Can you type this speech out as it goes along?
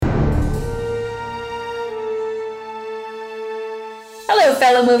Hello,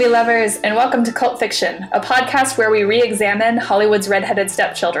 fellow movie lovers, and welcome to Cult Fiction, a podcast where we re-examine Hollywood's redheaded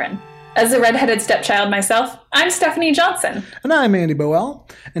stepchildren. As a redheaded stepchild myself, I'm Stephanie Johnson. And I'm Andy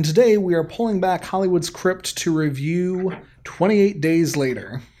Boel, and today we are pulling back Hollywood's crypt to review 28 Days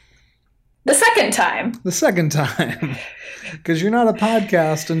Later. The second time. The second time. Because you're not a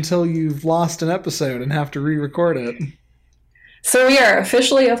podcast until you've lost an episode and have to re-record it. So we are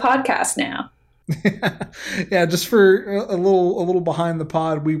officially a podcast now. Yeah, just for a little behind the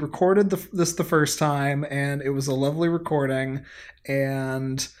pod, we recorded this the first time, and it was a lovely recording,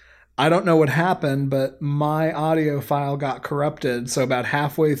 and I don't know what happened, but my audio file got corrupted, so about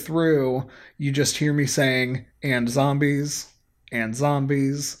halfway through, you just hear me saying, and zombies, and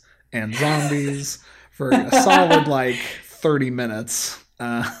zombies, and zombies, for a solid, 30 minutes.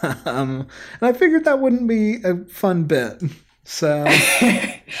 And I figured that wouldn't be a fun bit. So,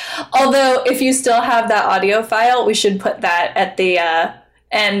 although if you still have that audio file, we should put that at the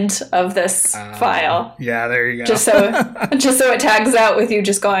end of this file. Yeah, there you go. Just so it tags out with you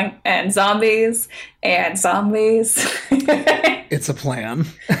just going and zombies and zombies. It's a plan.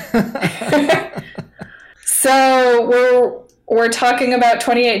 So we're talking about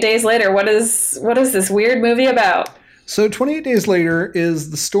 28 Days Later. What is this weird movie about? So 28 Days Later is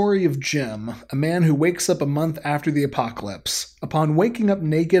the story of Jim, a man who wakes up a month after the apocalypse. Upon waking up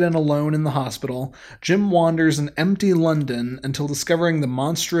naked and alone in the hospital, Jim wanders an empty London until discovering the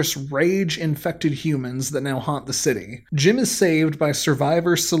monstrous rage-infected humans that now haunt the city. Jim is saved by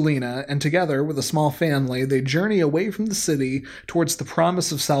survivor Selena, and together, with a small family, they journey away from the city towards the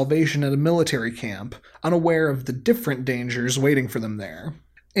promise of salvation at a military camp, unaware of the different dangers waiting for them there.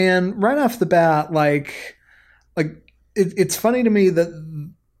 And right off the bat, it's funny to me that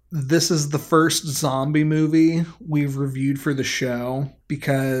this is the first zombie movie we've reviewed for the show,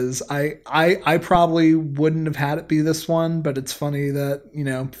 because I probably wouldn't have had it be this one, but it's funny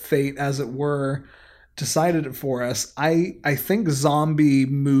that, fate, as it were, decided it for us. I think zombie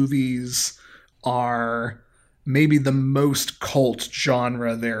movies are maybe the most cult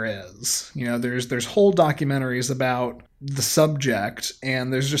genre there is. There's whole documentaries about the subject,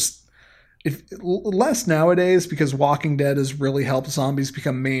 and there's just less nowadays because Walking Dead has really helped zombies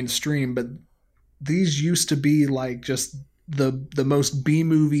become mainstream, but these used to be just the most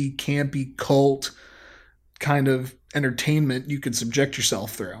B-movie, campy, cult kind of entertainment you could subject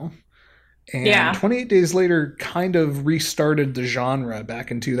yourself through. And 28 Days Later kind of restarted the genre back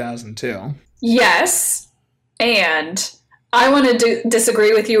in 2002. Yes, and I want to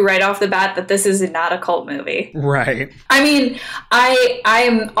disagree with you right off the bat that this is not a cult movie. Right. I mean, I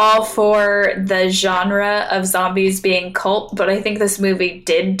am all for the genre of zombies being cult, but I think this movie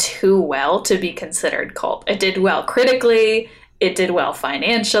did too well to be considered cult. It did well critically. It did well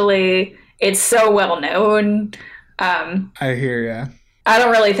financially. It's so well known. I hear ya. I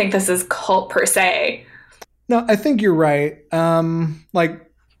don't really think this is cult per se. No, I think you're right.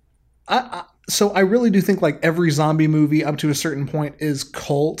 So I really do think every zombie movie up to a certain point is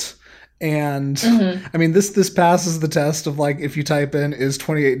cult. And I mean, this passes the test of if you type in is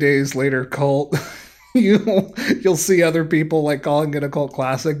 28 Days Later cult, you'll see other people calling it a cult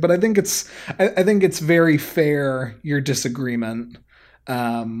classic. But I think it's very fair, your disagreement.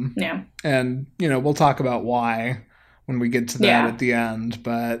 Yeah. And we'll talk about why when we get to that at the end.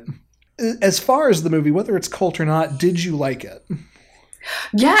 But as far as the movie, whether it's cult or not, did you like it?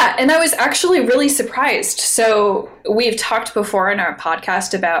 Yeah, and I was actually really surprised. So we've talked before in our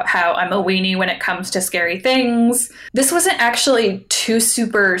podcast about how I'm a weenie when it comes to scary things. This wasn't actually too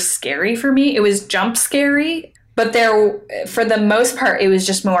super scary for me. It was jump scary, but for the most part, it was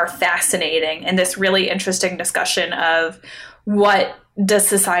just more fascinating and this really interesting discussion of what does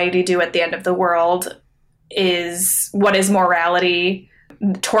society do at the end of the world? What is morality?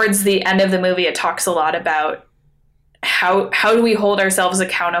 Towards the end of the movie, it talks a lot about how do we hold ourselves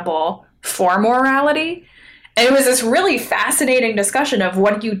accountable for morality? And it was this really fascinating discussion of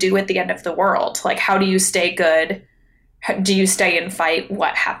what do you do at the end of the world? How do you stay good? Do you stay and fight?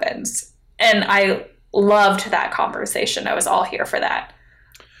 What happens? And I loved that conversation. I was all here for that.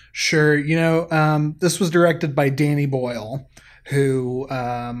 Sure. This was directed by Danny Boyle, who,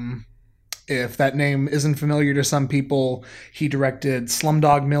 if that name isn't familiar to some people, he directed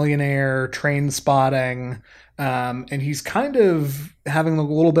Slumdog Millionaire, Trainspotting, and he's kind of having a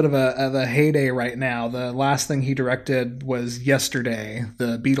little bit of a heyday right now. The last thing he directed was Yesterday,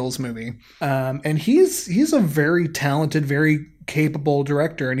 the Beatles movie. And he's a very talented, very capable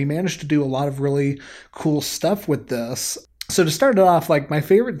director, and he managed to do a lot of really cool stuff with this. So to start it off, my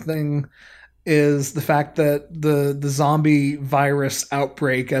favorite thing is the fact that the zombie virus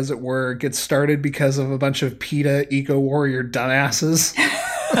outbreak, as it were, gets started because of a bunch of PETA eco warrior dumbasses.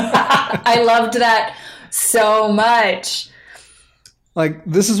 I loved that so much. Like,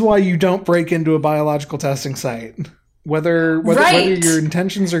 this is why you don't break into a biological testing site. Whether your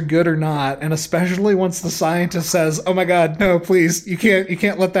intentions are good or not, and especially once the scientist says, "Oh my God, no, please, you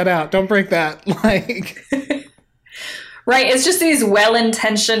can't let that out. Don't break that." Like, right, it's just these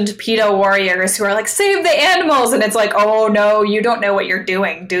well-intentioned PETA warriors who are like, "Save the animals," and it's like, "Oh no, you don't know what you're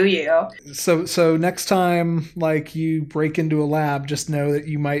doing, do you?" So next time, like, you break into a lab, just know that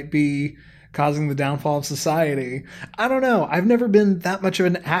you might be causing the downfall of society. I don't know. I've never been that much of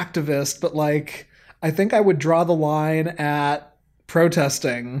an activist, but like, I think I would draw the line at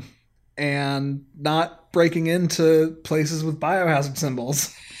protesting and not breaking into places with biohazard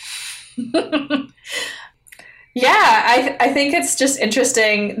symbols. Yeah, I think it's just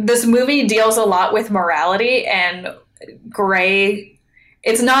interesting. This movie deals a lot with morality and gray.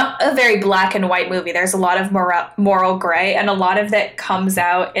 It's not a very black and white movie. There's a lot of moral gray, and a lot of that comes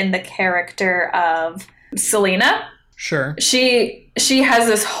out in the character of Selena. Sure. She has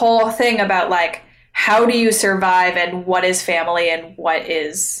this whole thing about like, how do you survive and what is family and what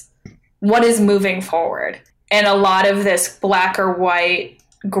is moving forward. And a lot of this black or white,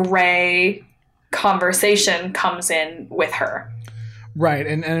 gray conversation comes in with her. Right.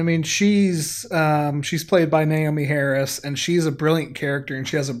 And I mean, she's played by Naomi Harris, and she's a brilliant character, and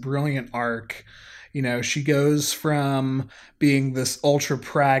she has a brilliant arc. You know, she goes from being this ultra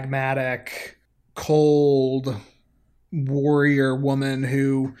pragmatic, cold warrior woman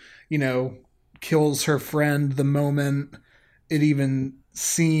who, you know, kills her friend the moment it even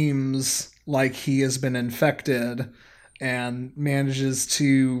seems like he has been infected, and manages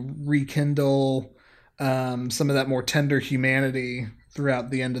to rekindle some of that more tender humanity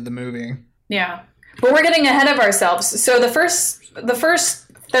throughout the end of the movie. Yeah. But we're getting ahead of ourselves. So the first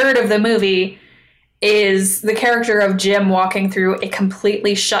third of the movie is the character of Jim walking through a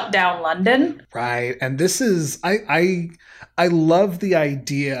completely shut down London. Right. And this is I love the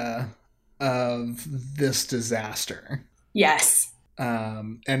idea of this disaster. Yes.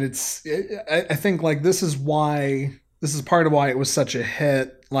 And I think like this is part of why it was such a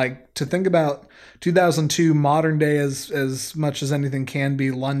hit. Like, to think about 2002 modern day as much as anything can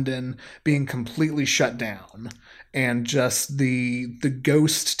be, London being completely shut down, and just the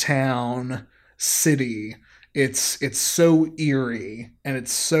ghost town city. It's so eerie, and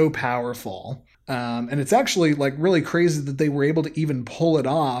it's so powerful. And it's actually like really crazy that they were able to even pull it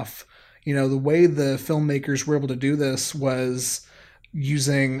off. You know, the way the filmmakers were able to do this was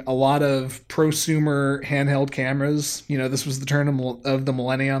using a lot of prosumer handheld cameras. You know, this was the turn of the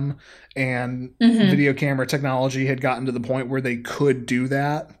millennium, and video camera technology had gotten to the point where they could do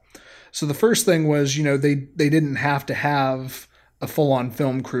that. So the first thing was, you know, they didn't have to have a full-on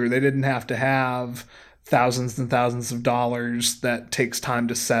film crew. They didn't have to have thousands and thousands of dollars that takes time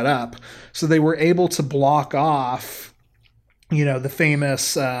to set up. So they were able to block off, you know, the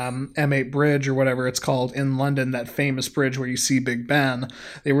famous M8 bridge or whatever it's called in London, that famous bridge where you see Big Ben.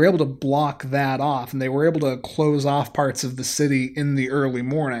 They were able to block that off, and they were able to close off parts of the city in the early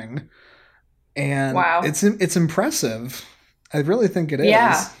morning. And wow, it's impressive. I really think it is.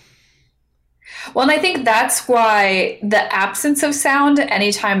 Yeah. Well, and I think that's why the absence of sound,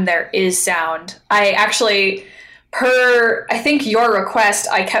 anytime there is sound, I actually, I think your request,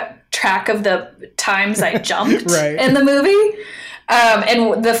 I kept track of the times I jumped right. in the movie.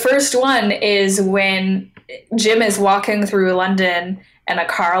 And the first one is when Jim is walking through London and a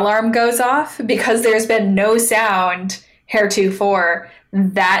car alarm goes off, because there's been no sound heretofore.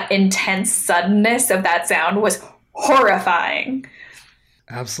 That intense suddenness of that sound was horrifying.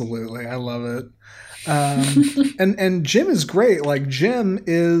 Absolutely. I love it. And Jim is great. Like, Jim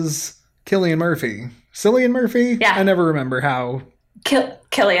is Cillian Murphy. Cillian Murphy? Yeah. I never rember how.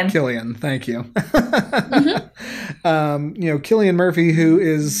 Cillian, thank you. You know, Cillian Murphy, who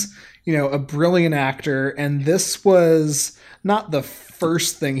is, you know, a brilliant actor, and this was not the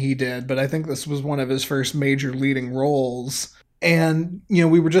first thing he did, but I think this was one of his first major leading roles. And, you know,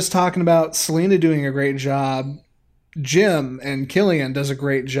 we were just talking about Selena doing a great job. Jim and Cillian does a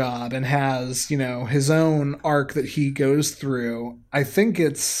great job and has, you know, his own arc that he goes through. I think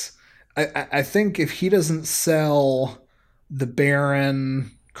I think if he doesn't sell the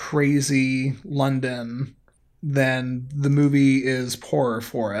barren, crazy London, then the movie is poorer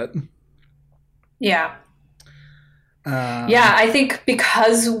for it. Yeah. Yeah, I think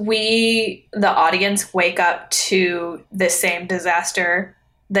because we, the audience, wake up to the same disaster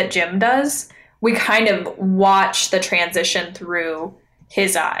that Jim does, we kind of watch the transition through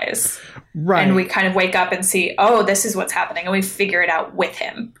his eyes. Right. And we kind of wake up and see, oh, this is what's happening. And we figure it out with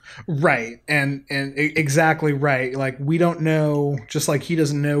him. Right. And exactly right. Like, we don't know, just like he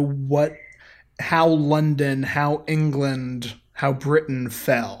doesn't know how London, how England, how Britain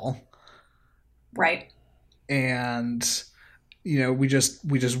fell. Right. And, we just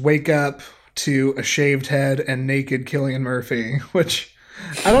wake up to a shaved head and naked Cillian Murphy, which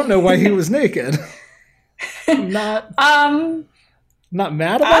I don't know why he was naked. Not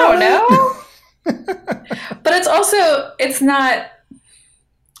mad about it. I don't know. But it's not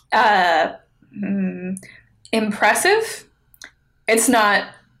impressive. It's not.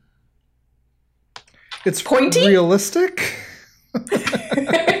 It's pointy. Realistic.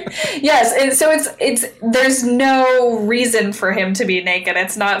 Yes, and so it's there's no reason for him to be naked.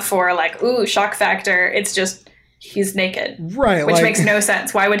 It's not for like, ooh, shock factor. It's just he's naked, right? Which makes no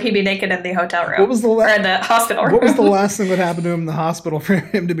sense. Why would he be naked in the hotel room? What was the or in the hospital room? What was the last thing that happened to him in the hospital for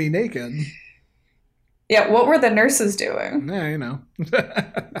him to be naked? Yeah, what were the nurses doing? Yeah, You know.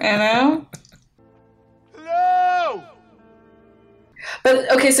 No!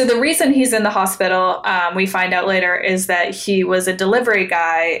 But okay, so the reason he's in the hospital, we find out later, is that he was a delivery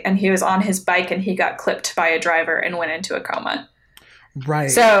guy and he was on his bike and he got clipped by a driver and went into a coma.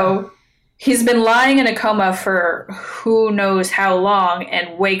 Right. So he's been lying in a coma for who knows how long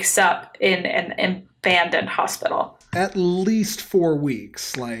and wakes up in an abandoned hospital. At least 4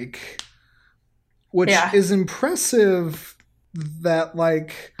 weeks, which is impressive that,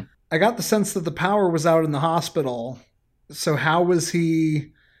 I got the sense that the power was out in the hospital. So how was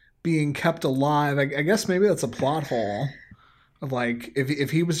he being kept alive? I guess maybe that's a plot hole. Of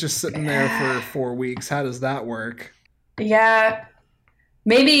if he was just sitting there for 4 weeks, how does that work? Yeah.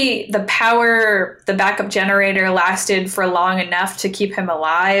 Maybe the backup generator lasted for long enough to keep him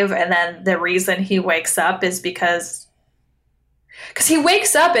alive. And then the reason he wakes up is because he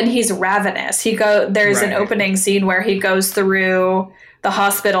wakes up and he's ravenous. There's an opening scene where he goes through the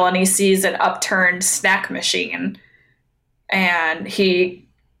hospital and he sees an upturned snack machine. And he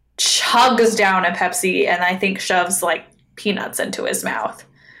chugs down a Pepsi and I think shoves peanuts into his mouth.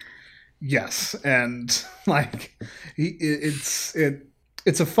 Yes, and it's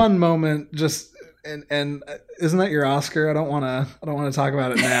a fun moment. Just and isn't that your Oscar? I don't want to talk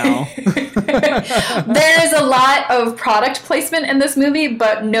about it now. There is a lot of product placement in this movie,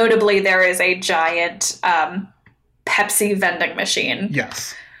 but notably there is a giant Pepsi vending machine.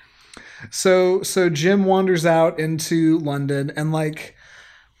 Yes. So Jim wanders out into London and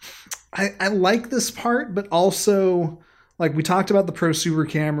I like this part, but also we talked about the prosumer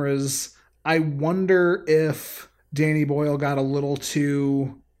cameras. I wonder if Danny Boyle got a little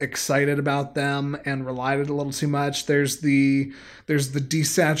too excited about them and relied a little too much. There's the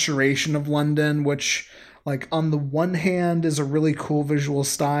desaturation of London, which on the one hand is a really cool visual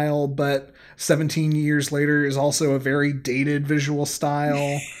style, but 17 years later is also a very dated visual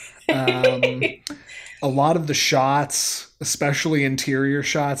style. A lot of the shots, especially interior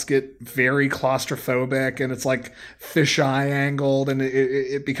shots, get very claustrophobic and it's fisheye angled and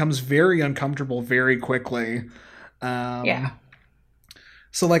it becomes very uncomfortable very quickly. So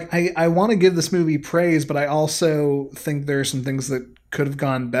I want to give this movie praise, but I also think there are some things that could have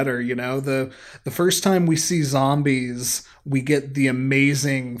gone better. The first time we see zombies, we get the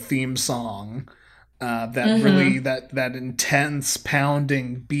amazing theme song. Really that intense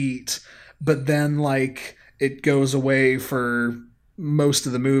pounding beat, but then it goes away for most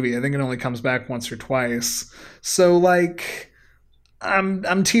of the movie. I think it only comes back once or twice. So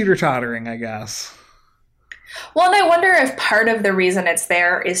I'm teeter-tottering, I guess. Well, and I wonder if part of the reason it's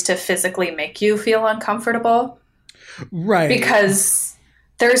there is to physically make you feel uncomfortable. Right. Because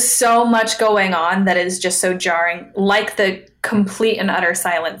there's so much going on that is just so jarring, like the complete and utter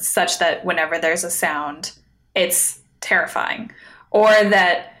silence, such that whenever there's a sound, it's terrifying. Or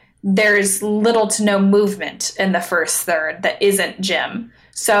that there's little to no movement in the first third that isn't Jim.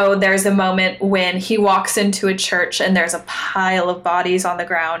 So there's a moment when he walks into a church and there's a pile of bodies on the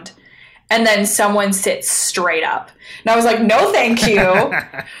ground, and then someone sits straight up. And I was like, no, thank you.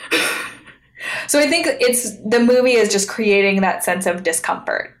 So I think the movie is just creating that sense of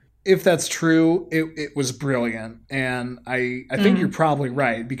discomfort. If that's true, it was brilliant. And I think you're probably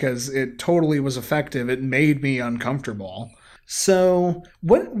right, because it totally was effective. It made me uncomfortable. So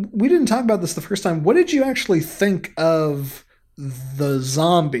we didn't talk about this the first time. What did you actually think of the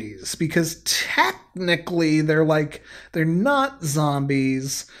zombies? Because technically they're not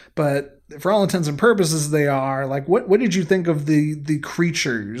zombies, but for all intents and purposes they are. What did you think of the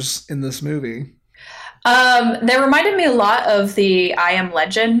creatures in this movie? They reminded me a lot of the I Am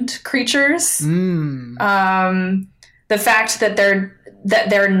Legend creatures. The fact that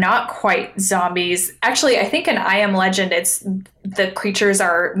that they're not quite zombies. Actually, I think in I Am Legend, it's the creatures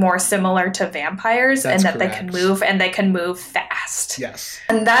are more similar to vampires. That's and that correct. they can move, and they can move fast. Yes.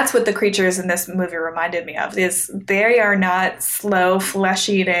 And that's what the creatures in this movie reminded me of, is they are not slow,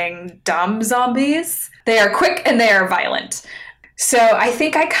 flesh-eating, dumb zombies. They are quick and they are violent. So I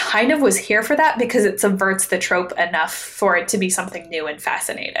think I kind of was here for that because it subverts the trope enough for it to be something new and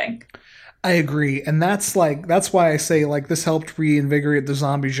fascinating. I agree. And that's why I say like this helped reinvigorate the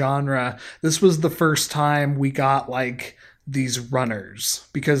zombie genre. This was the first time we got like these runners,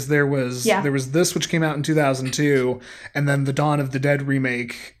 because there was this, which came out in 2002, and then the Dawn of the Dead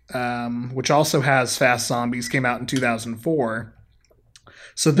remake, which also has fast zombies, came out in 2004.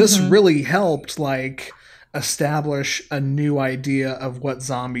 So this really helped like establish a new idea of what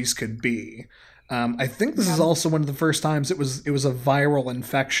zombies could be. I think this is also one of the first times it was a viral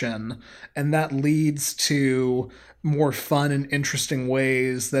infection, and that leads to more fun and interesting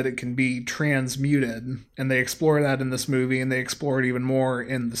ways that it can be transmuted. And they explore that in this movie, and they explore it even more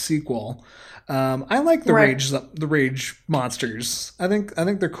in the sequel. I like the rage monsters. I think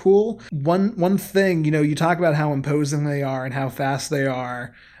they're cool. One thing, you talk about how imposing they are and how fast they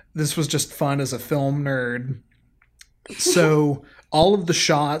are. This was just fun as a film nerd. So all of the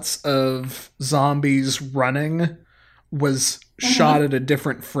shots of zombies running was shot at a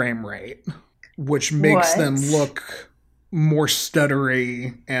different frame rate, which makes them look more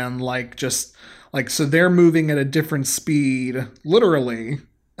stuttery and so they're moving at a different speed, literally,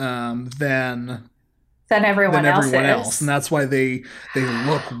 than everyone else. And that's why they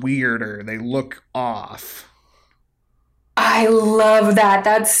look weirder. They look off. I love that.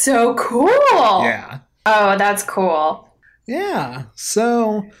 That's so cool. Yeah. Oh, that's cool. Yeah.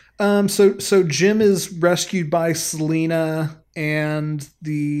 So Jim is rescued by Selena and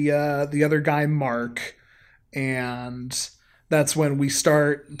the other guy, Mark, and that's when we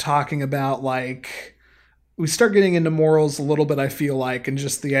start talking about we start getting into morals a little bit, I feel like, and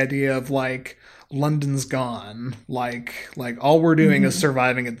just the idea of London's gone, like all we're doing is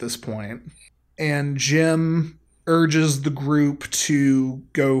surviving at this point. And Jim urges the group to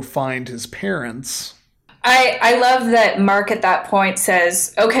go find his parents. I love that Mark at that point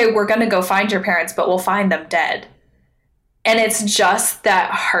says, okay, we're going to go find your parents, but we'll find them dead. And it's just that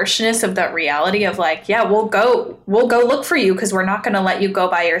harshness of that reality of we'll go look for you because we're not going to let you go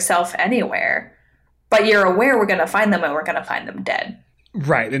by yourself anywhere. But you're aware we're going to find them, and we're going to find them dead.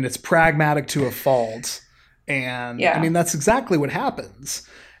 Right. And it's pragmatic to a fault. And I mean, that's exactly what happens.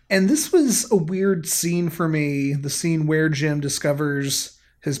 And this was a weird scene for me, the scene where Jim discovers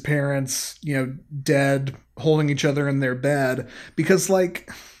his parents, dead, holding each other in their bed. Because,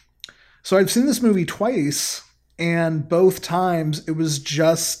 so I've seen this movie twice, and both times it was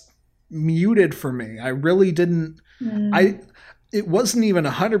just muted for me. I really didn't... It wasn't even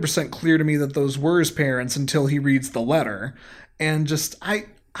 100% clear to me that those were his parents until he reads the letter. And just, I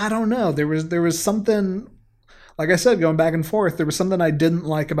don't know. There was something... Like I said, going back and forth, there was something I didn't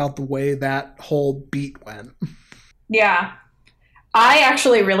like about the way that whole beat went. Yeah. I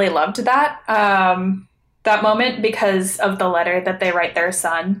actually really loved that that moment because of the letter that they write their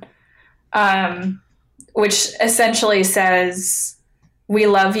son, which essentially says, we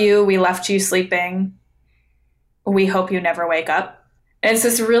love you, we left you sleeping, we hope you never wake up. And it's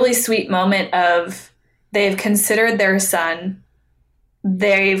this really sweet moment of they've considered their son.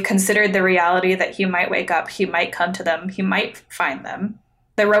 They've considered the reality that he might wake up, he might come to them, he might find them.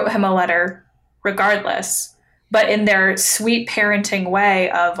 They wrote him a letter regardless, but in their sweet parenting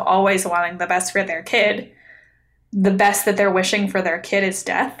way of always wanting the best for their kid, the best that they're wishing for their kid is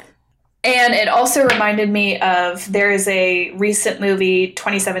death. And it also reminded me of, there is a recent movie,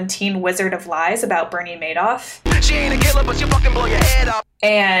 2017, Wizard of Lies, about Bernie Madoff. She ain't a killer, but she'll fucking blow your head up.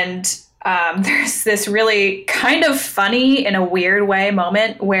 And there's this really kind of funny, in a weird way,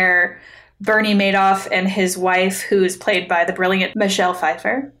 moment where Bernie Madoff and his wife, who's played by the brilliant Michelle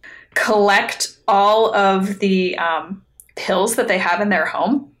Pfeiffer, collect all of the pills that they have in their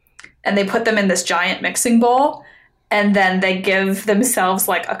home, and they put them in this giant mixing bowl, and then they give themselves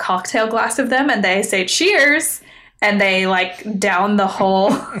a cocktail glass of them, and they say cheers, and they down the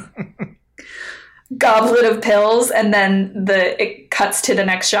whole goblet of pills, and then it cuts to the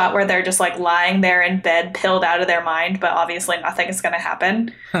next shot where they're just lying there in bed, pilled out of their mind, but obviously nothing is going to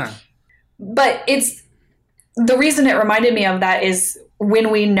happen. But it's the reason it reminded me of that is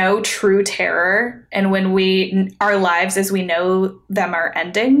when we know true terror, and when our lives as we know them are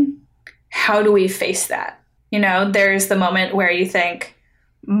ending, how do we face that? There's the moment where you think,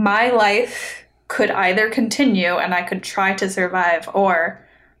 my life could either continue and I could try to survive, or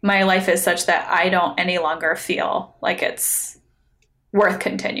my life is such that I don't any longer feel like it's worth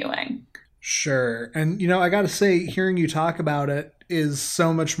continuing. Sure. And, I got to say, hearing you talk about it is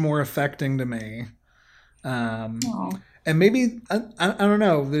so much more affecting to me. And maybe, I don't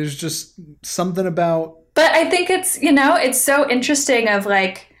know, there's just something about... But I think it's so interesting of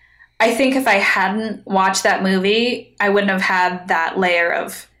like, I think if I hadn't watched that movie, I wouldn't have had that layer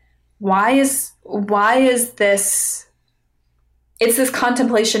of why is this... It's this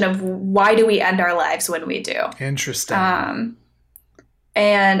contemplation of why do we end our lives when we do. Interesting.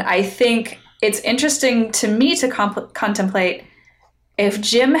 And I think it's interesting to me to contemplate if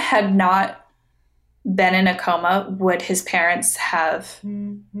Jim had not been in a coma, would his parents have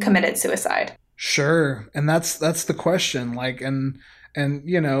committed suicide? Sure. And that's the question. Like, and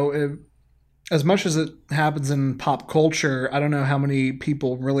as much as it happens in pop culture, I don't know how many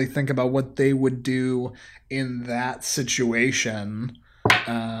people really think about what they would do in that situation.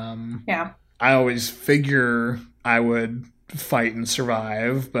 Yeah. I always figure I would fight and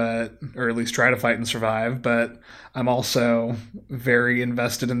survive, or at least try to fight and survive, but I'm also very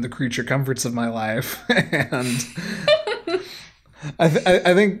invested in the creature comforts of my life. And I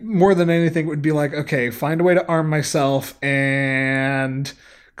think more than anything it would be like, okay, find a way to arm myself and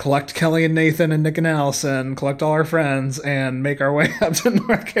collect Kelly and Nathan and Nick and Allison, collect all our friends, and make our way up to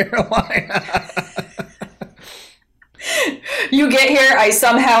North Carolina. You get here, I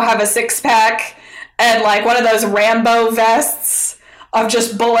somehow have a 6-pack and like one of those Rambo vests of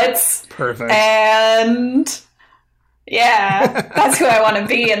just bullets. Perfect. And yeah, that's who I want to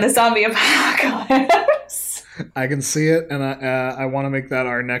be in the zombie apocalypse. I can see it, and I want to make that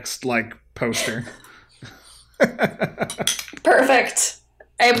our next like poster. Perfect.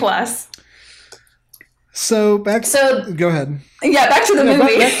 A+. So go ahead. Yeah, back to the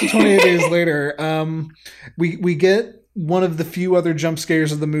movie. Back to 28 Days Later. We get one of the few other jump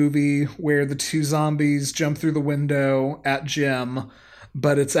scares of the movie where the two zombies jump through the window at Jim,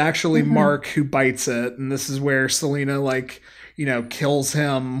 but it's actually Mark who bites it, and this is where Selena kills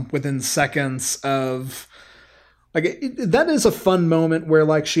him within seconds of... that is a fun moment where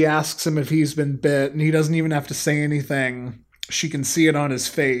like she asks him if he's been bit, and he doesn't even have to say anything. She can see it on his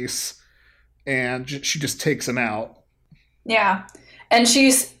face, and she just takes him out. Yeah. And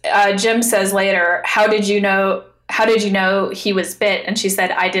Jim says later, how did you know he was bit? And she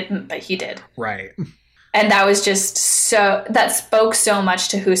said, I didn't, but he did. Right. And that was just that spoke so much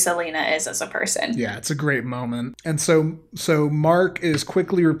to who Selena is as a person. Yeah, it's a great moment. And so Mark is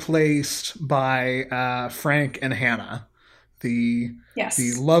quickly replaced by Frank and Hannah, the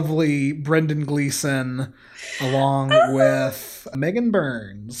lovely Brendan Gleeson, along with Megan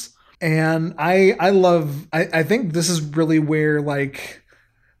Burns. And I think this is really where like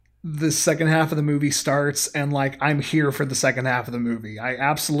the second half of the movie starts, and like I'm here for the second half of the movie. I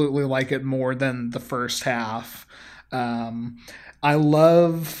absolutely like it more than the first half. I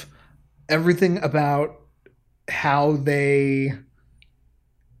love everything about how they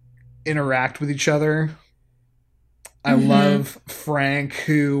interact with each other. I love Frank,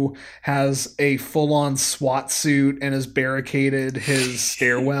 who has a full-on SWAT suit and has barricaded his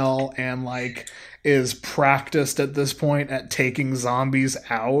stairwell and like is practiced at this point at taking zombies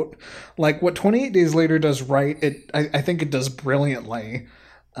out. Like what 28 Days Later does right, I think it does brilliantly.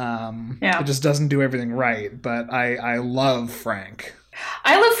 It just doesn't do everything right, but I love Frank.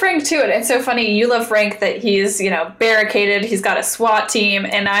 I love Frank too, and it's so funny. You love Frank that he's, barricaded, he's got a SWAT team,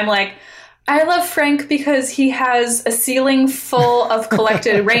 and I'm like, I love Frank because he has a ceiling full of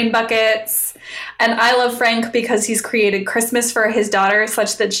collected rain buckets. And I love Frank because he's created Christmas for his daughter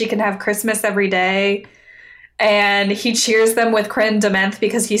such that she can have Christmas every day. And he cheers them with creme de menthe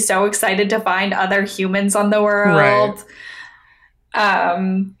because he's so excited to find other humans on the world.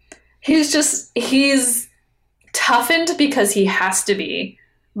 Right. He's toughened because he has to be.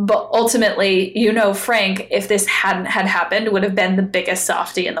 But ultimately, Frank, if this hadn't had happened, would have been the biggest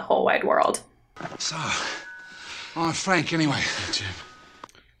softie in the whole wide world. So, I'm Frank anyway, Jim.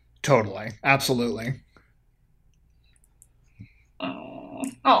 Totally. Absolutely.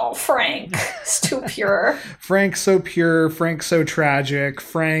 Oh, Frank. It's too pure. Frank's so pure. Frank's so tragic.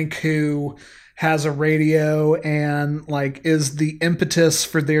 Frank who has a radio and like is the impetus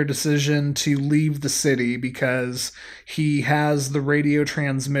for their decision to leave the city because he has the radio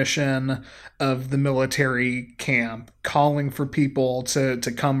transmission of the military camp calling for people to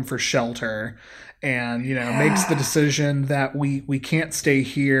come for shelter, and makes the decision that we can't stay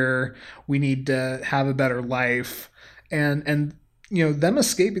here, we need to have a better life, and them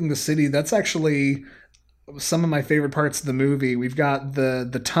escaping the city, that's actually some of my favorite parts of the movie. We've got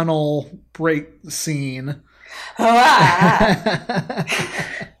the tunnel break scene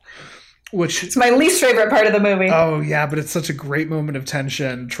Which it's my least favorite part of the movie. Oh yeah, but it's such a great moment of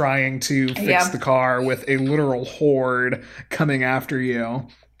tension trying to fix the car with a literal horde coming after you.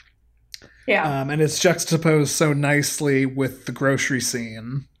 Yeah. And it's juxtaposed so nicely with the grocery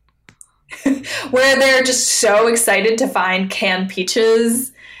scene. Where they're just so excited to find canned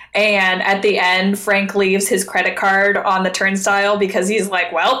peaches. And at the end, Frank leaves his credit card on the turnstile because he's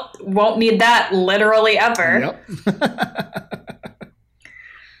like, well, won't need that literally ever. Yep.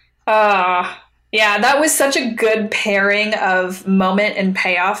 Yeah, that was such a good pairing of moment and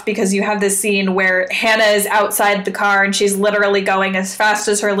payoff because you have this scene where Hannah is outside the car and she's literally going as fast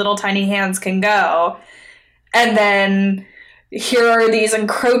as her little tiny hands can go. And then here are these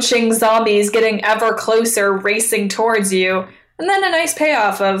encroaching zombies getting ever closer, racing towards you. And then a nice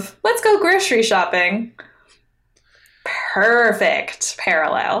payoff of, let's go grocery shopping. Perfect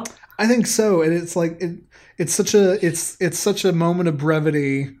parallel. I think so. And it's like, it's such a moment of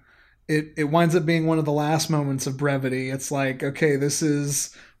brevity. It winds up being one of the last moments of brevity. It's like, okay,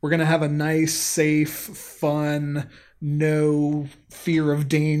 we're going to have a nice, safe, fun, no fear of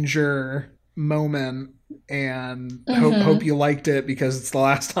danger moment. And hope you liked it because it's the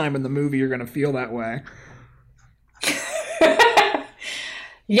last time in the movie you're going to feel that way.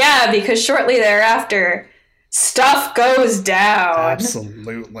 Yeah, because shortly thereafter, stuff goes down.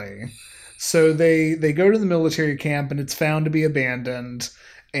 Absolutely. So they go to the military camp and it's found to be abandoned.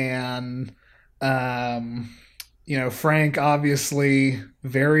 And, Frank obviously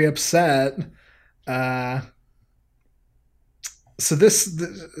very upset. So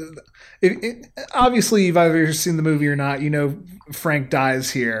obviously you've either seen the movie or not, Frank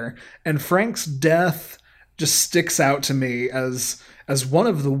dies here, and Frank's death just sticks out to me as one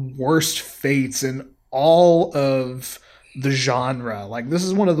of the worst fates in all of the genre. Like, this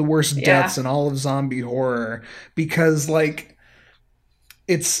is one of the worst deaths in all of zombie horror because, like,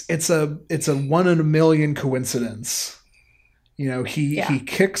 it's a 1 in a million coincidence. He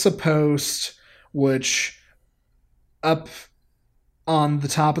kicks a post, which up on the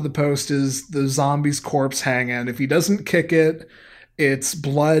top of the post is the zombie's corpse hanging. If he doesn't kick it, its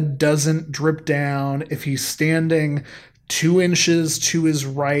blood doesn't drip down. If he's standing 2 inches to his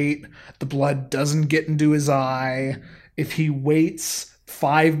right, the blood doesn't get into his eye. If he waits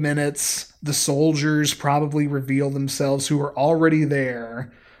 5 minutes, the soldiers probably reveal themselves who are already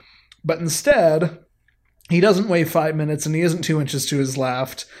there. But instead, he doesn't wait 5 minutes and he isn't 2 inches to his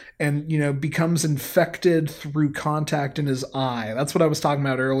left and, becomes infected through contact in his eye. That's what I was talking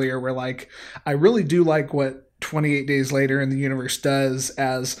about earlier, where, like, I really do like what 28 Days Later in the Universe does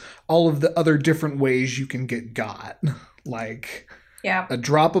as all of the other different ways you can get got. Like, a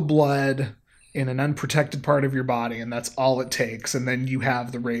drop of blood in an unprotected part of your body, and that's all it takes, and then you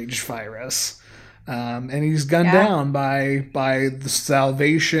have the rage virus. And he's gunned down by the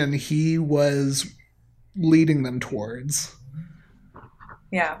salvation he was leading them towards.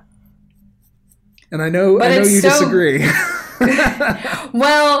 Yeah. And I know you disagree.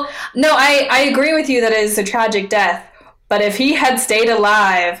 Well, no, I agree with you that it is a tragic death, but if he had stayed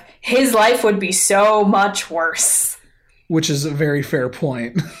alive, his life would be so much worse. Which is a very fair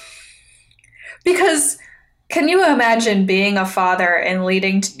point. Because can you imagine being a father and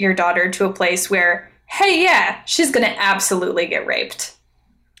leading your daughter to a place where, hey, yeah, she's going to absolutely get raped?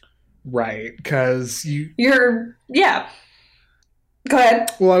 Right, because yeah. Go ahead.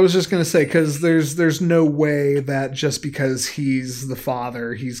 Well, I was just going to say, because there's no way that just because he's the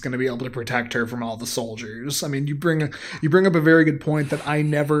father, he's going to be able to protect her from all the soldiers. I mean, you bring up a very good point that I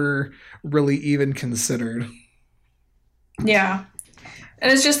never really even considered. Yeah.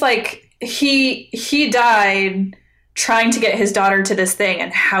 And it's just like, he died trying to get his daughter to this thing,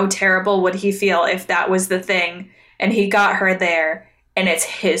 and how terrible would he feel if that was the thing and he got her there and it's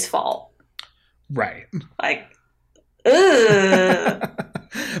his fault. Right. Like, ugh.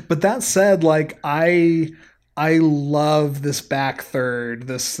 But that said, like, I love this back third,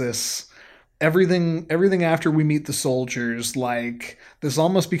 this everything after we meet the soldiers. Like, this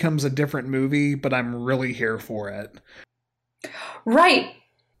almost becomes a different movie, but I'm really here for it. Right.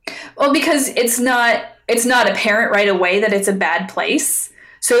 Well, because it's not apparent right away that it's a bad place.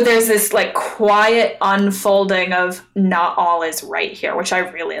 So there's this, like, quiet unfolding of not all is right here, which I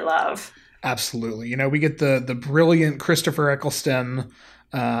really love. Absolutely. We get the brilliant Christopher Eccleston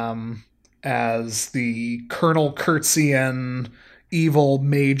as the Colonel Kurtzian evil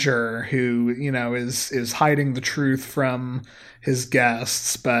major who, is hiding the truth from his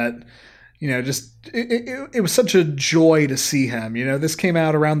guests, but it was such a joy to see him. This came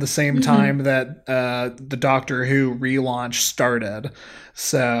out around the same time that the Doctor Who relaunch started.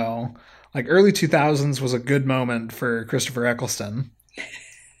 So, like, early 2000s was a good moment for Christopher Eccleston.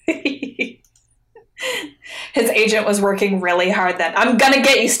 his agent was working really hard then. I'm gonna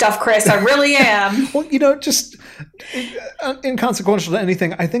get you stuff, Chris. I really am. Well, just inconsequential to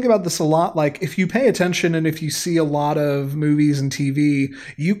anything, I think about this a lot. Like, if you pay attention and if you see a lot of movies and TV,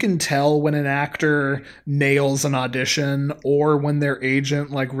 you can tell when an actor nails an audition or when their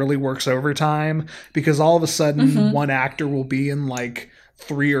agent like really works overtime, because all of a sudden one actor will be in like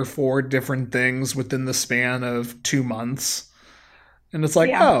 3 or 4 different things within the span of 2 months. And it's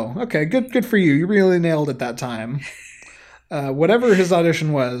like, oh, okay, good for you. You really nailed it that time. Whatever his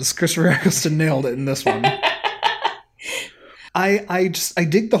audition was, Christopher Eccleston nailed it in this one. I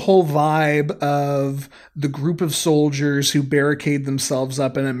dig the whole vibe of the group of soldiers who barricade themselves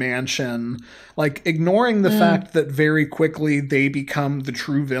up in a mansion, like ignoring the fact that very quickly they become the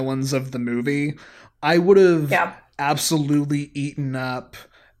true villains of the movie. I would have absolutely eaten up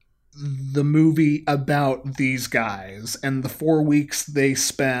the movie about these guys and the 4 weeks they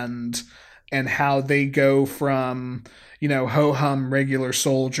spend and how they go from, ho-hum regular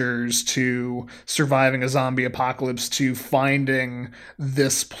soldiers to surviving a zombie apocalypse to finding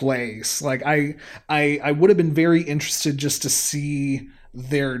this place. Like, I would have been very interested just to see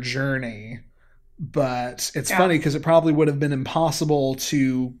their journey, but it's funny because it probably would have been impossible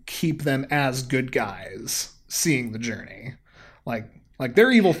to keep them as good guys seeing the journey. Like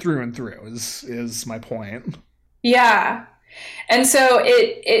they're evil through and through is my point. Yeah. And so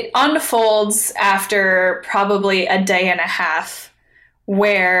it unfolds after probably a day and a half,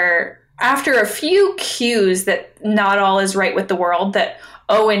 where after a few cues that not all is right with the world, that,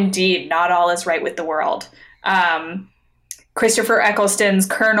 oh, indeed, not all is right with the world. Christopher Eccleston's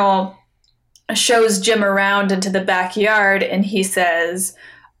Colonel shows Jim around into the backyard and he says,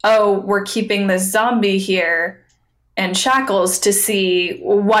 oh, we're keeping this zombie here in shackles to see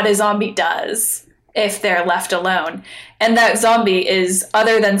what a zombie does if they're left alone. And that zombie is,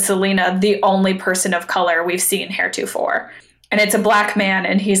 other than Selena, the only person of color we've seen heretofore. And it's a black man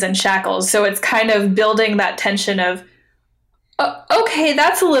and he's in shackles. So it's kind of building that tension of, okay,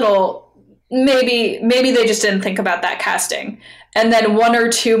 that's a little, maybe they just didn't think about that casting. And then 1 or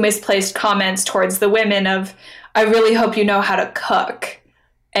 2 misplaced comments towards the women of, I really hope you know how to cook.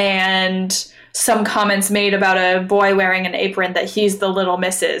 And some comments made about a boy wearing an apron that he's the little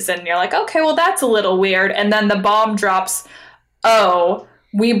missus. And you're like, okay, well, that's a little weird. And then the bomb drops, oh,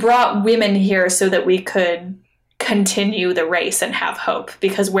 we brought women here so that we could continue the race and have hope,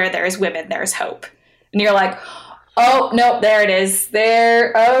 because where there's women, there's hope. And you're like, oh, no, there it is.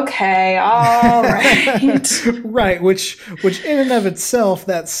 There, okay, all right. Right, which in and of itself,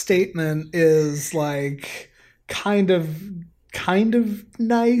 that statement is like kind of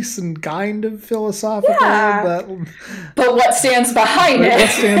nice and kind of philosophical, but what stands behind it? What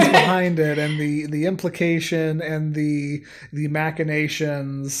stands behind it, and the implication and the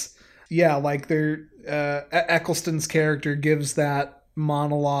machinations. Yeah, like Eccleston's character gives that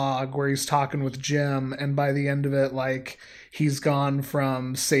monologue where he's talking with Jim, and by the end of it, like, he's gone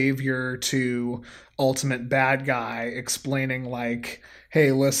from savior to ultimate bad guy, explaining like,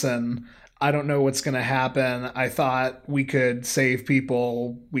 hey, listen, I don't know what's going to happen. I thought we could save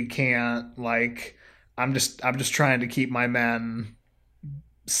people. We can't. Like, I'm just trying to keep my men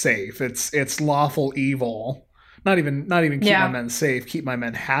safe. It's lawful evil. Not even keep my men safe, keep my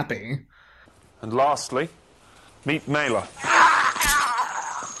men happy. And lastly, meet Mela.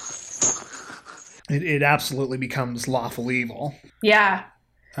 It absolutely becomes lawful evil. Yeah.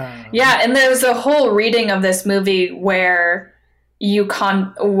 And there's a whole reading of this movie where you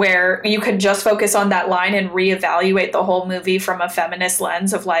could just focus on that line and reevaluate the whole movie from a feminist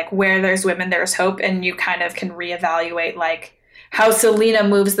lens of like, where there's women, there's hope. And you kind of can reevaluate like how Selena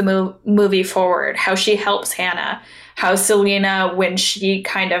moves the movie forward, how she helps Hannah, how Selena, when she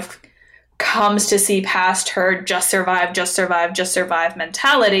kind of comes to see past her just survive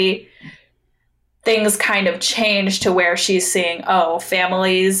mentality, things kind of change to where she's seeing, oh,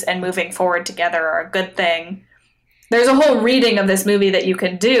 families and moving forward together are a good thing. There's a whole reading of this movie that you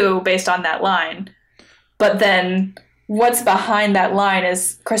can do based on that line. But then what's behind that line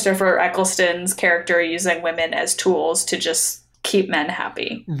is Christopher Eccleston's character using women as tools to just keep men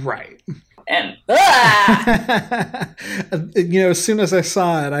happy. Right. And as soon as I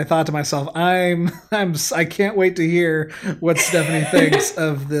saw it, I thought to myself, I can't wait to hear what Stephanie thinks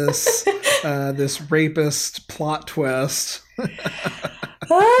of this this rapist plot twist.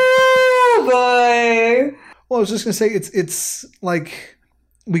 Oh boy. Well, I was just going to say, it's like,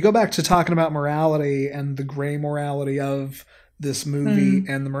 we go back to talking about morality and the gray morality of this movie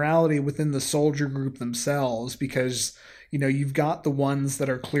and the morality within the soldier group themselves, because, you've got the ones that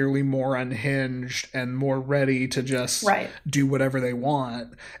are clearly more unhinged and more ready to just do whatever they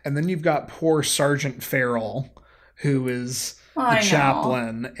want. And then you've got poor Sergeant Farrell, who is the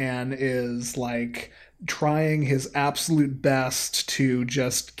chaplain and is like trying his absolute best to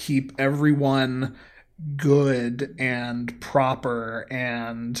just keep everyone good and proper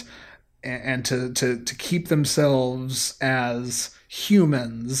and to keep themselves as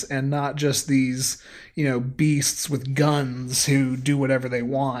humans and not just these, beasts with guns who do whatever they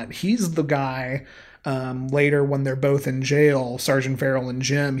want. He's the guy later when they're both in jail, Sergeant Farrell and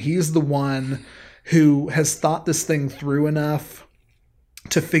Jim, he's the one who has thought this thing through enough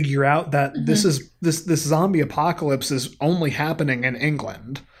to figure out that this zombie apocalypse is only happening in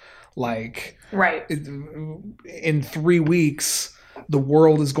England. Like, in 3 weeks, the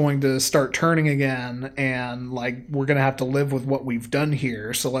world is going to start turning again, and like we're going to have to live with what we've done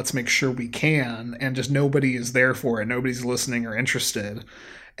here. So let's make sure we can. And just nobody is there for it. Nobody's listening or interested.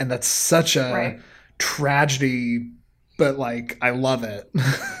 And that's such a tragedy, but like I love it.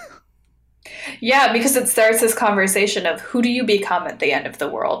 Yeah, because it starts this conversation of who do you become at the end of the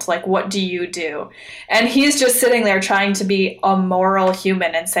world? Like, what do you do? And he's just sitting there trying to be a moral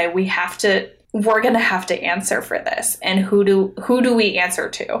human and say, we're going to have to answer for this. And who do we answer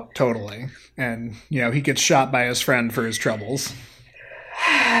to? Totally. And, he gets shot by his friend for his troubles.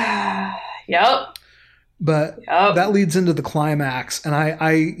 Yep. But that leads into the climax.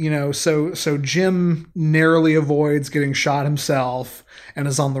 And so Jim narrowly avoids getting shot himself and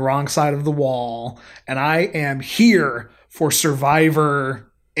is on the wrong side of the wall. And I am here for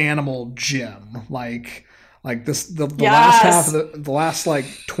survivor animal Jim. Like this, the last half of the last like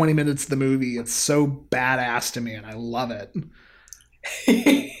 20 minutes of the movie, it's so badass to me and I love it.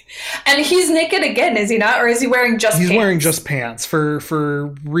 And he's naked again, is he not? Or is he wearing just pants? He's wearing just pants.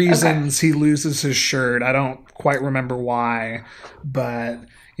 For reasons he loses his shirt. I don't quite remember why, but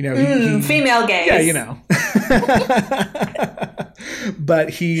he female gaze. Yeah,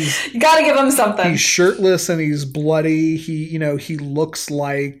 But you gotta give him something. He's shirtless and he's bloody. He looks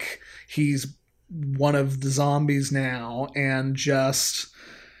like he's one of the zombies now, and just,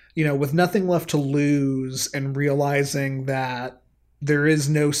 with nothing left to lose and realizing that there is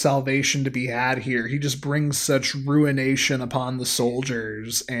no salvation to be had here. He just brings such ruination upon the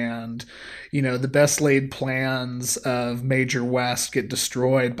soldiers, and, the best laid plans of Major West get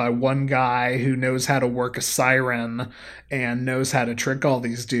destroyed by one guy who knows how to work a siren and knows how to trick all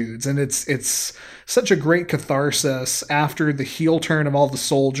these dudes. And it's such a great catharsis after the heel turn of all the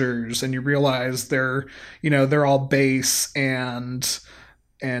soldiers, and you realize they're all base and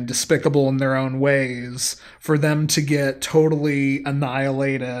despicable in their own ways, for them to get totally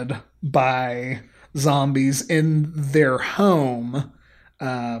annihilated by zombies in their home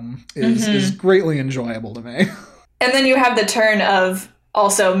is greatly enjoyable to me. And then you have the turn of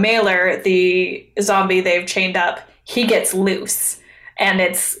also Mailer, the zombie they've chained up. He gets loose, and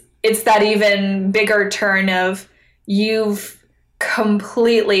it's that even bigger turn of you've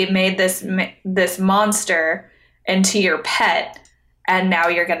completely made this monster into your pet. And now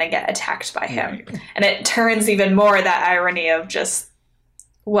you're going to get attacked by him. Right. And it turns even more that irony of just,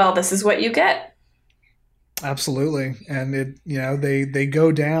 well, this is what you get. Absolutely. And they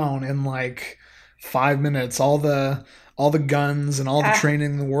go down in like 5 minutes. All the guns and all the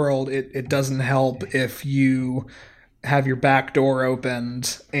training in the world, it doesn't help if you have your back door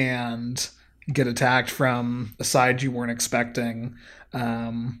opened and get attacked from a side you weren't expecting.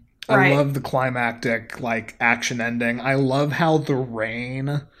 I love the climactic action ending. I love how the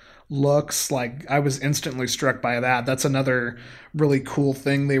rain looks. Like, I was instantly struck by that. That's another really cool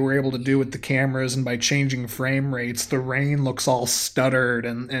thing they were able to do with the cameras, and by changing frame rates, the rain looks all stuttered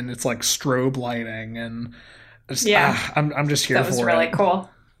and it's like strobe lighting, and just, I'm just here for it. That was really cool.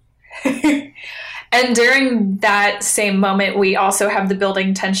 And during that same moment, we also have the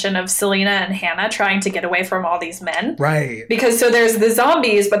building tension of Selena and Hannah trying to get away from all these men. Right. Because so there's the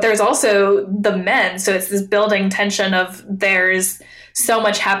zombies, but there's also the men. So it's this building tension of there's so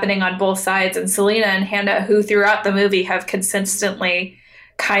much happening on both sides. And Selena and Hannah, who throughout the movie have consistently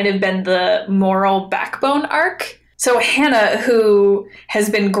kind of been the moral backbone arc. So Hannah, who has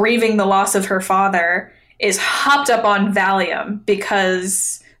been grieving the loss of her father, is hopped up on Valium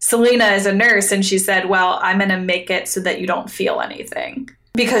because Selena is a nurse, and she said, well, I'm going to make it so that you don't feel anything.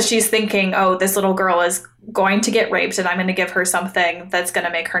 Because she's thinking, oh, this little girl is going to get raped, and I'm going to give her something that's going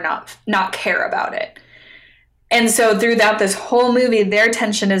to make her not care about it. And so throughout this whole movie, their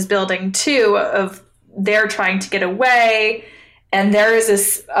tension is building too, of they're trying to get away. And there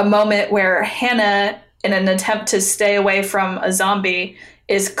is a moment where Hannah, in an attempt to stay away from a zombie,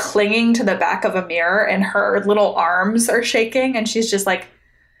 is clinging to the back of a mirror and her little arms are shaking and she's just like,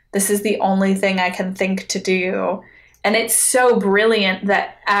 this is the only thing I can think to do. And it's so brilliant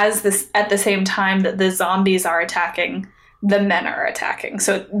that at the same time that the zombies are attacking, the men are attacking.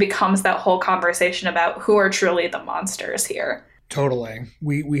 So it becomes that whole conversation about who are truly the monsters here. Totally.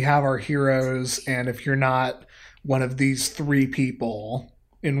 We have our heroes, and if you're not one of these three people,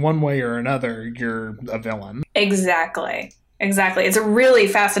 in one way or another, you're a villain. Exactly. It's a really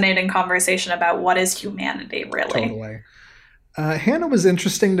fascinating conversation about what is humanity, really. Totally. Hannah was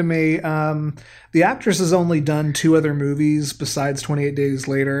interesting to me. The actress has only done 2 other movies besides 28 Days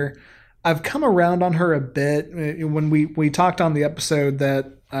Later. I've come around on her a bit. When we talked on the episode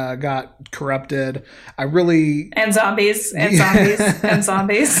that got corrupted, I really... And zombies. I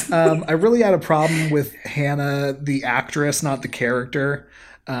really had a problem with Hannah, the actress, not the character.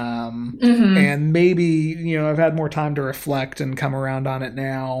 And maybe, I've had more time to reflect and come around on it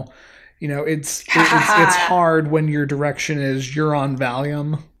now. It's hard when your direction is you're on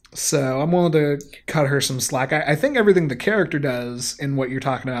Valium. So I'm willing to cut her some slack. I think everything the character does in what you're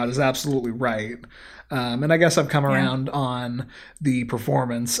talking about is absolutely right. And I guess I've come around on the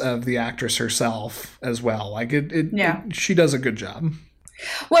performance of the actress herself as well. Like she does a good job.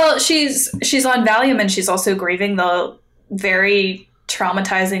 Well, she's on Valium, and she's also grieving the very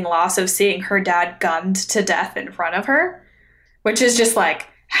traumatizing loss of seeing her dad gunned to death in front of her, which is just like,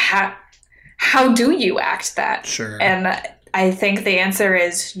 how do you act that? Sure. And I think the answer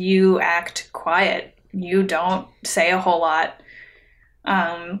is you act quiet. You don't say a whole lot.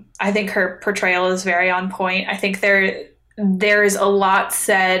 I think her portrayal is very on point. I think there is a lot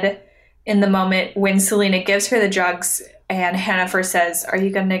said in the moment when Selena gives her the drugs and Hannah first says, are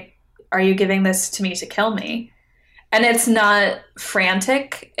you giving this to me to kill me? And it's not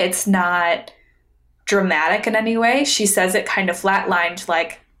frantic. It's not dramatic in any way. She says it kind of flatlined,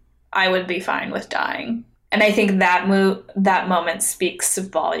 like, I would be fine with dying. And I think that moment speaks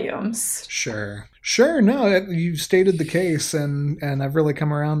volumes. Sure. No, you stated the case, and I've really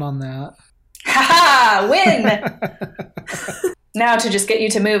come around on that. Ha ha! Win! Now to just get you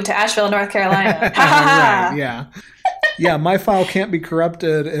to move to Asheville, North Carolina. Ha ha! Right, yeah. Yeah, my file can't be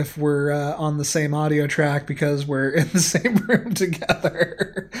corrupted if we're on the same audio track because we're in the same room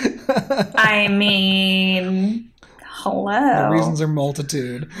together. I mean... Hello. The reasons are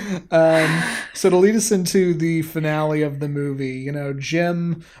multitude. So to lead us into the finale of the movie,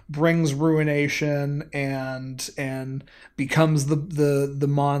 Jim brings ruination and becomes the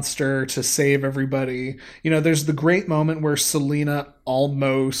monster to save everybody. There's the great moment where Selena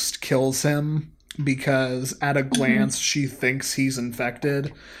almost kills him because at a glance she thinks he's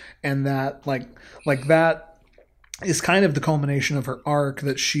infected, and that like that is kind of the culmination of her arc,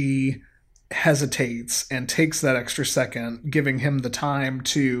 that she hesitates and takes that extra second, giving him the time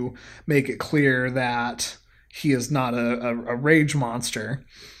to make it clear that he is not a rage monster.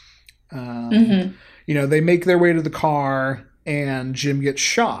 They make their way to the car and Jim gets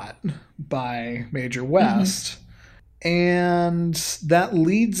shot by Major West. And that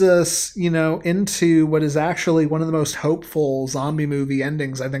leads us, into what is actually one of the most hopeful zombie movie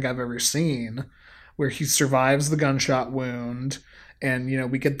endings I think I've ever seen, where he survives the gunshot wound.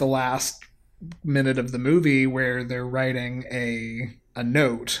 And, we get the last minute of the movie where they're writing a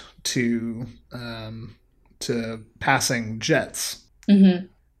note to passing jets.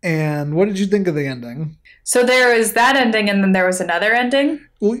 And what did you think of the ending? So there was that ending, and then there was another ending,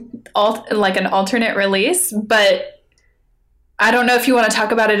 like an alternate release, but I don't know if you want to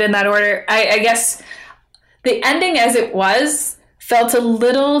talk about it in that order. I guess the ending as it was felt a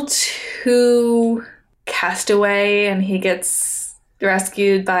little too Castaway and he gets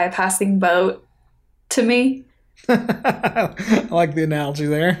rescued by a passing boat to me. I like the analogy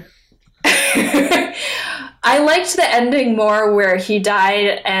there. I liked the ending more where he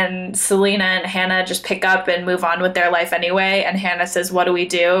died and Selena and Hannah just pick up and move on with their life anyway. And Hannah says, what do we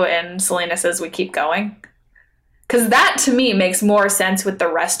do? And Selena says, we keep going. Because that to me makes more sense with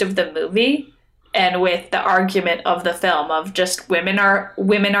the rest of the movie and with the argument of the film of just women are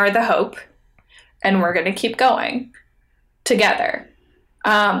the hope and we're going to keep going together.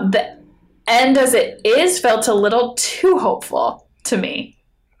 The end as it is felt a little too hopeful to me.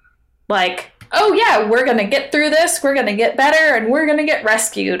 Like, oh yeah, we're going to get through this, we're going to get better, and we're going to get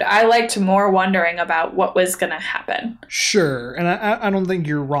rescued. I liked more wondering about what was going to happen. We're and I don't think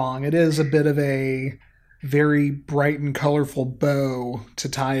you're wrong. It is a bit of a very bright and colorful bow to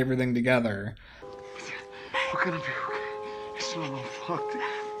tie everything together. We're going to be okay. It's not all fucked.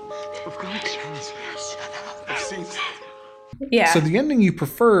 I've got insurance. I've seen it. Yeah. So the ending you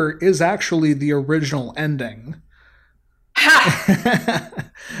prefer is actually the original ending. Ha!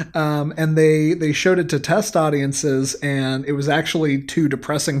 And they showed it to test audiences, and it was actually too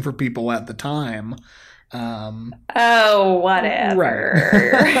depressing for people at the time. Oh, whatever.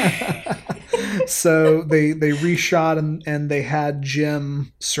 Right. So they reshot and they had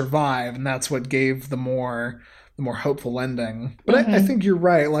Jim survive, and that's what gave the more hopeful ending. But I think you're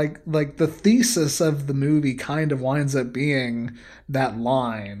right. Like the thesis of the movie kind of winds up being that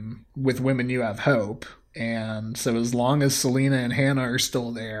line, "With women you have hope." And so as long as Selena and Hannah are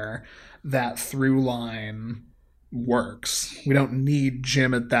still there, that through line works. We don't need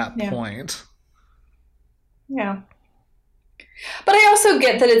Jim at that point. Yeah. But I also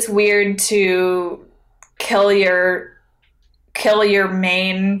get that it's weird to kill your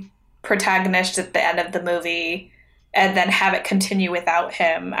main protagonist at the end of the movie and then have it continue without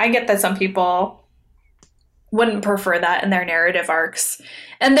him. I get that some people wouldn't prefer that in their narrative arcs.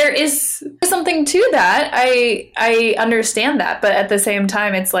 And there is something to that. I understand that, but at the same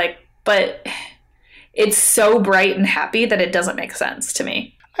time it's like, but it's so bright and happy that it doesn't make sense to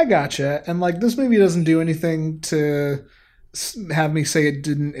me. I gotcha. And like, this movie doesn't do anything to have me say it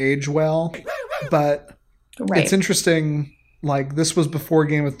didn't age well, but it's interesting. Like, this was before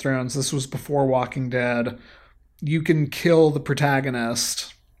Game of Thrones. This was before Walking Dead. You can kill the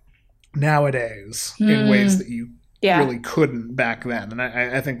protagonist nowadays in ways that you really couldn't back then. And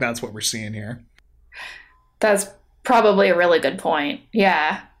I think that's what we're seeing here. That's probably a really good point.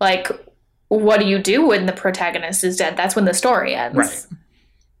 Yeah. Like, what do you do when the protagonist is dead? That's when the story ends. Right.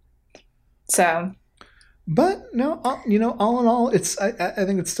 So, but no, all in all, I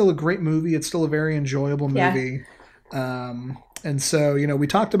think it's still a great movie. It's still a very enjoyable movie. Yeah. And so, we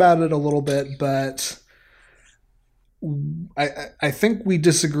talked about it a little bit, but I think we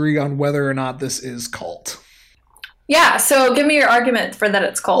disagree on whether or not this is cult. Yeah. So give me your argument for that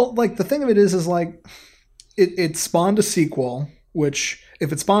it's cult. Well, like, the thing of it is like it spawned a sequel, which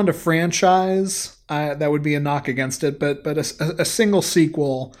if it spawned a franchise, that would be a knock against it. But a single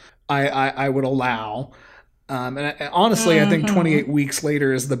sequel, I would allow. And honestly, I think 28 Weeks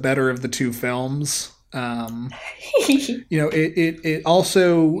Later is the better of the two films. It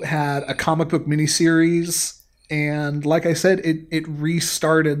also had a comic book miniseries, and like I said, it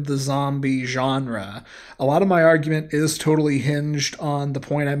restarted the zombie genre. A lot of my argument is totally hinged on the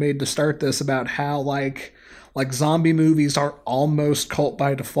point I made to start this about how like zombie movies are almost cult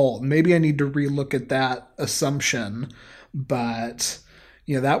by default. Maybe I need to relook at that assumption, but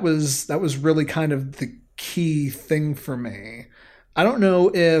that was really kind of the key thing for me. I don't know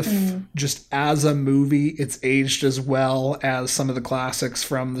if just as a movie it's aged as well as some of the classics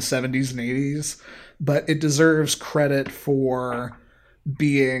from the 70s and 80s, but it deserves credit for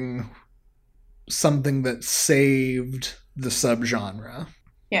being something that saved the subgenre.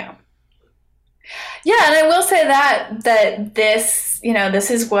 Yeah. Yeah, and I will say that this,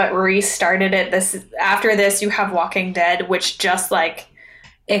 this is what restarted it. After this you have Walking Dead, which just like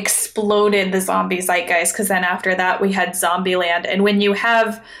exploded the zombie zeitgeist, because then after that we had Zombieland. And when you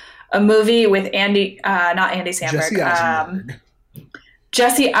have a movie with not Andy Samberg,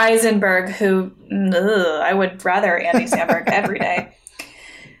 Jesse Eisenberg, who I would rather Andy Samberg every day.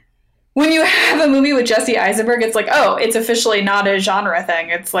 When you have a movie with Jesse Eisenberg, it's like, oh, it's officially not a genre thing.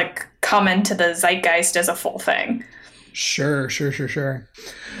 It's like come into the zeitgeist as a full thing. Sure.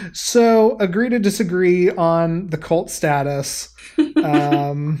 So, agree to disagree on the cult status.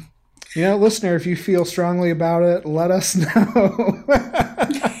 Listener, if you feel strongly about it, let us know.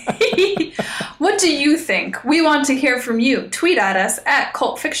 What do you think? We want to hear from you. Tweet at us at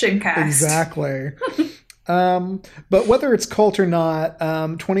Cult Fiction Cast. Exactly. But whether it's cult or not,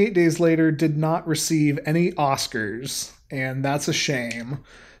 28 Days Later did not receive any Oscars, and that's a shame.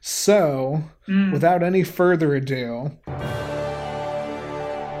 So, without any further ado,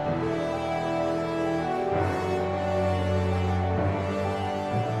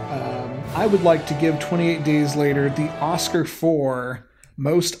 I would like to give 28 Days Later the Oscar for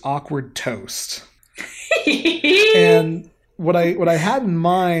Most Awkward Toast. And what I had in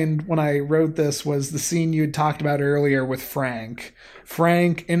mind when I wrote this was the scene you had talked about earlier with Frank.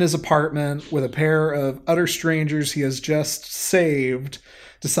 Frank in his apartment with a pair of utter strangers he has just saved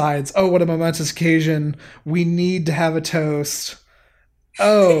decides, oh, what a momentous occasion. We need to have a toast.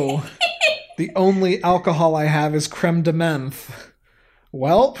 Oh, the only alcohol I have is creme de menthe.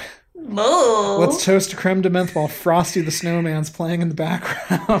 Well, let's toast to creme de menthe while Frosty the Snowman's playing in the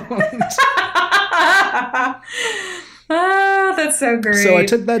background. Oh, that's so great. So I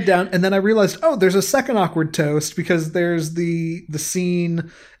took that down, and then I realized, oh, there's a second awkward toast, because there's the scene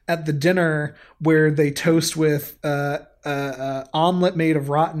at the dinner where they toast with omelet made of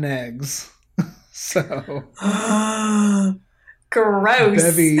rotten eggs. So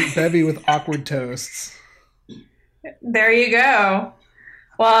Gross. Bevy with awkward toasts. There you go.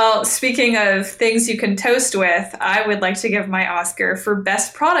 Well, speaking of things you can toast with, I would like to give my Oscar for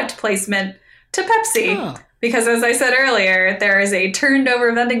best product placement to Pepsi. Oh. Because as I said earlier, there is a turned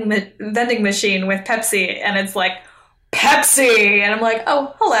over vending machine with Pepsi, and it's like, Pepsi! And I'm like,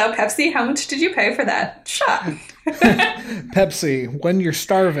 oh, hello, Pepsi. How much did you pay for that shot? Pepsi, when you're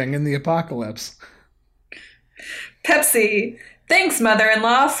starving in the apocalypse. Pepsi, thanks,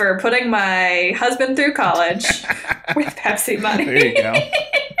 mother-in-law, for putting my husband through college with Pepsi money. There you go.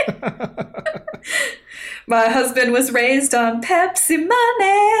 My husband was raised on Pepsi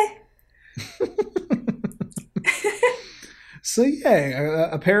money. So yeah,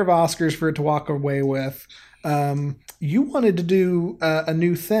 a pair of Oscars for it to walk away with. You wanted to do a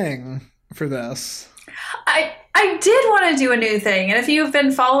new thing for this. I did want to do a new thing, and if you've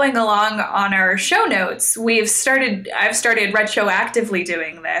been following along on our show notes, I've started retroactively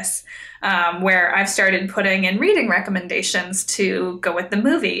doing this, where I've started putting in reading recommendations to go with the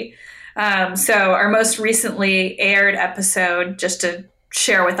movie. So our most recently aired episode, just to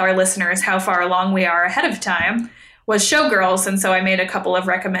share with our listeners how far along we are ahead of time, was Showgirls, and so I made a couple of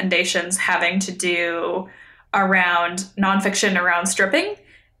recommendations having to do around nonfiction around stripping,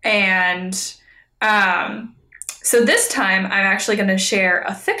 and so this time I'm actually going to share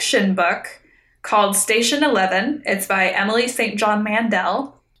a fiction book called Station 11. It's by Emily St. John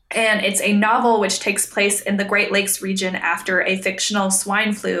Mandel, and it's a novel which takes place in the Great Lakes region after a fictional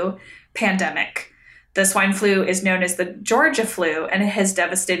swine flu pandemic. The swine flu is known as the Georgia flu, and it has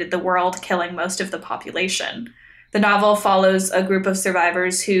devastated the world, killing most of the population. The novel follows a group of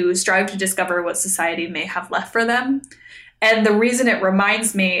survivors who strive to discover what society may have left for them. And the reason it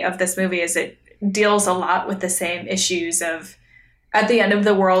reminds me of this movie is it deals a lot with the same issues of, at the end of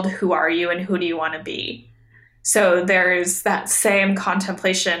the world, who are you and who do you want to be? So there's that same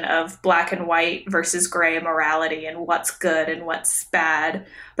contemplation of black and white versus gray morality and what's good and what's bad.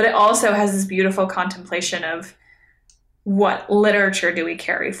 But it also has this beautiful contemplation of what literature do we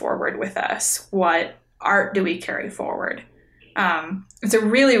carry forward with us? What art do we carry forward? It's a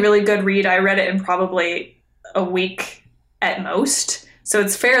really, really good read. I read it in probably a week at most. So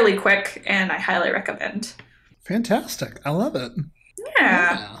it's fairly quick, and I highly recommend. Fantastic. I love it.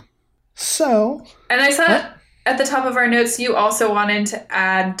 Yeah. So. And I saw at the top of our notes, you also wanted to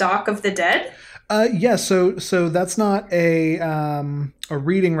add Dock of the Dead. Yeah. So that's not a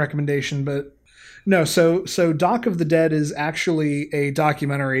reading recommendation, but no. So Dock of the Dead is actually a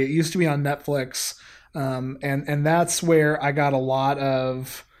documentary. It used to be on Netflix, and that's where I got a lot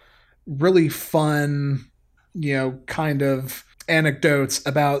of really fun, kind of anecdotes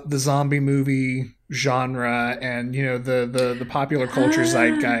about the zombie movie genre and the popular culture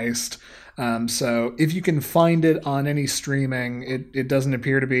zeitgeist. So if you can find it on any streaming, it doesn't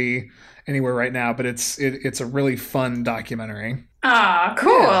appear to be anywhere right now, but it's a really fun documentary. Ah,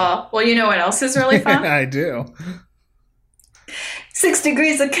 cool. Yeah. Well, you know what else is really fun? I do. 6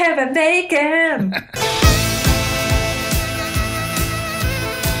 Degrees of Kevin Bacon.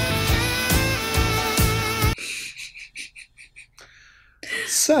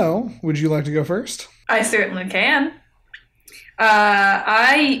 So, would you like to go first? I certainly can.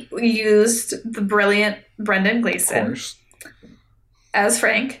 I used the brilliant Brendan Gleeson as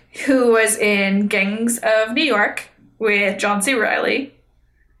Frank, who was in Gangs of New York with John C. Reilly,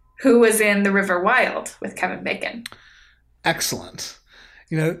 who was in The River Wild with Kevin Bacon. Excellent.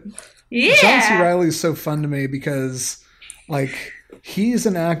 Yeah. John C. Reilly is so fun to me because, he's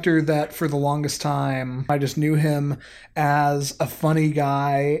an actor that for the longest time, I just knew him as a funny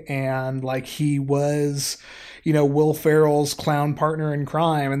guy, and he was, Will Ferrell's clown partner in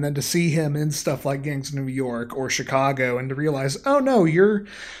crime. And then to see him in stuff like Gangs of New York or Chicago and to realize, oh no, you're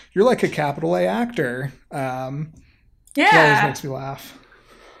like a capital A actor. It always makes me laugh.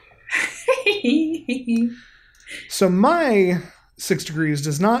 So my 6 Degrees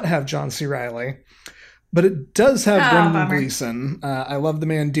does not have John C. Reilly, but it does have Brendan Gleeson. I love the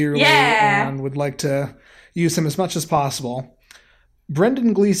man dearly and would like to use him as much as possible.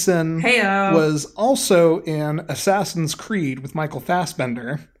 Brendan Gleeson was also in Assassin's Creed with Michael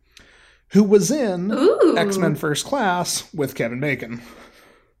Fassbender, who was in X-Men First Class with Kevin Bacon.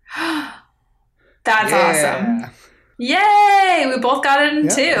 That's awesome. Yay! We both got it in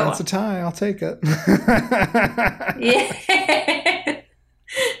two. That's a tie. I'll take it. Yeah.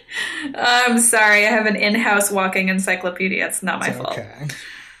 I'm sorry. I have an in-house walking encyclopedia. It's not my fault.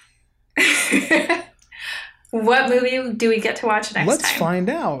 Okay. What movie do we get to watch next time? Let's find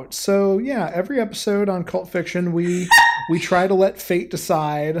out. So, every episode on Cult Fiction, we We try to let fate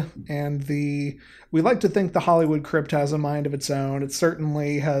decide, and we like to think the Hollywood crypt has a mind of its own. It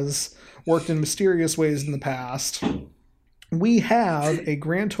certainly has worked in mysterious ways in the past. We have a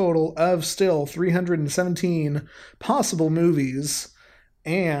grand total of still 317 possible movies,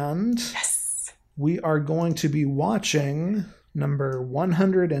 and we are going to be watching number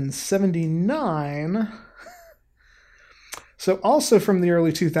 179. So also from the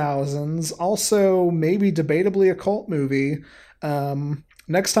early 2000s, also maybe debatably a cult movie.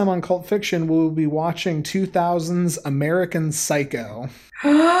 Next time on Cult Fiction, we'll be watching 2000's American Psycho.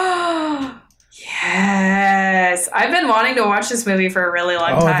 Yes. I've been wanting to watch this movie for a really long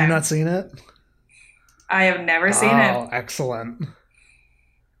time. Oh, have you not seen it? I have never seen it. Oh, excellent.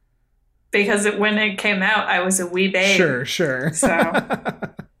 Because when it came out, I was a wee babe. Sure.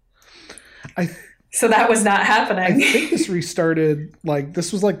 So that was not happening. I think this restarted,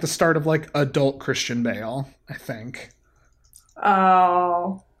 this was the start of adult Christian Bale, I think.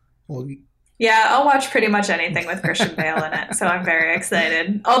 Oh. Well, yeah, I'll watch pretty much anything with Christian Bale in it, so I'm very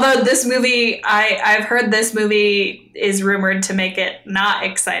excited. Although this movie, I've heard this movie is rumored to make it not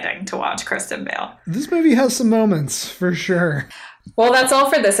exciting to watch Christian Bale. This movie has some moments, for sure. Well, that's all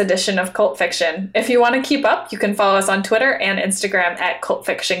for this edition of Cult Fiction. If you want to keep up, you can follow us on Twitter and Instagram at Cult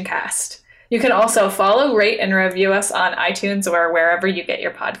Fiction Cast. You can also follow, rate, and review us on iTunes or wherever you get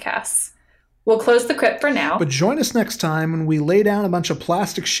your podcasts. We'll close the crypt for now. But join us next time when we lay down a bunch of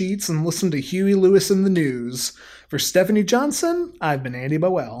plastic sheets and listen to Huey Lewis in the news. For Stephanie Johnson, I've been Andy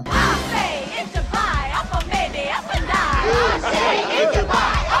Bowell.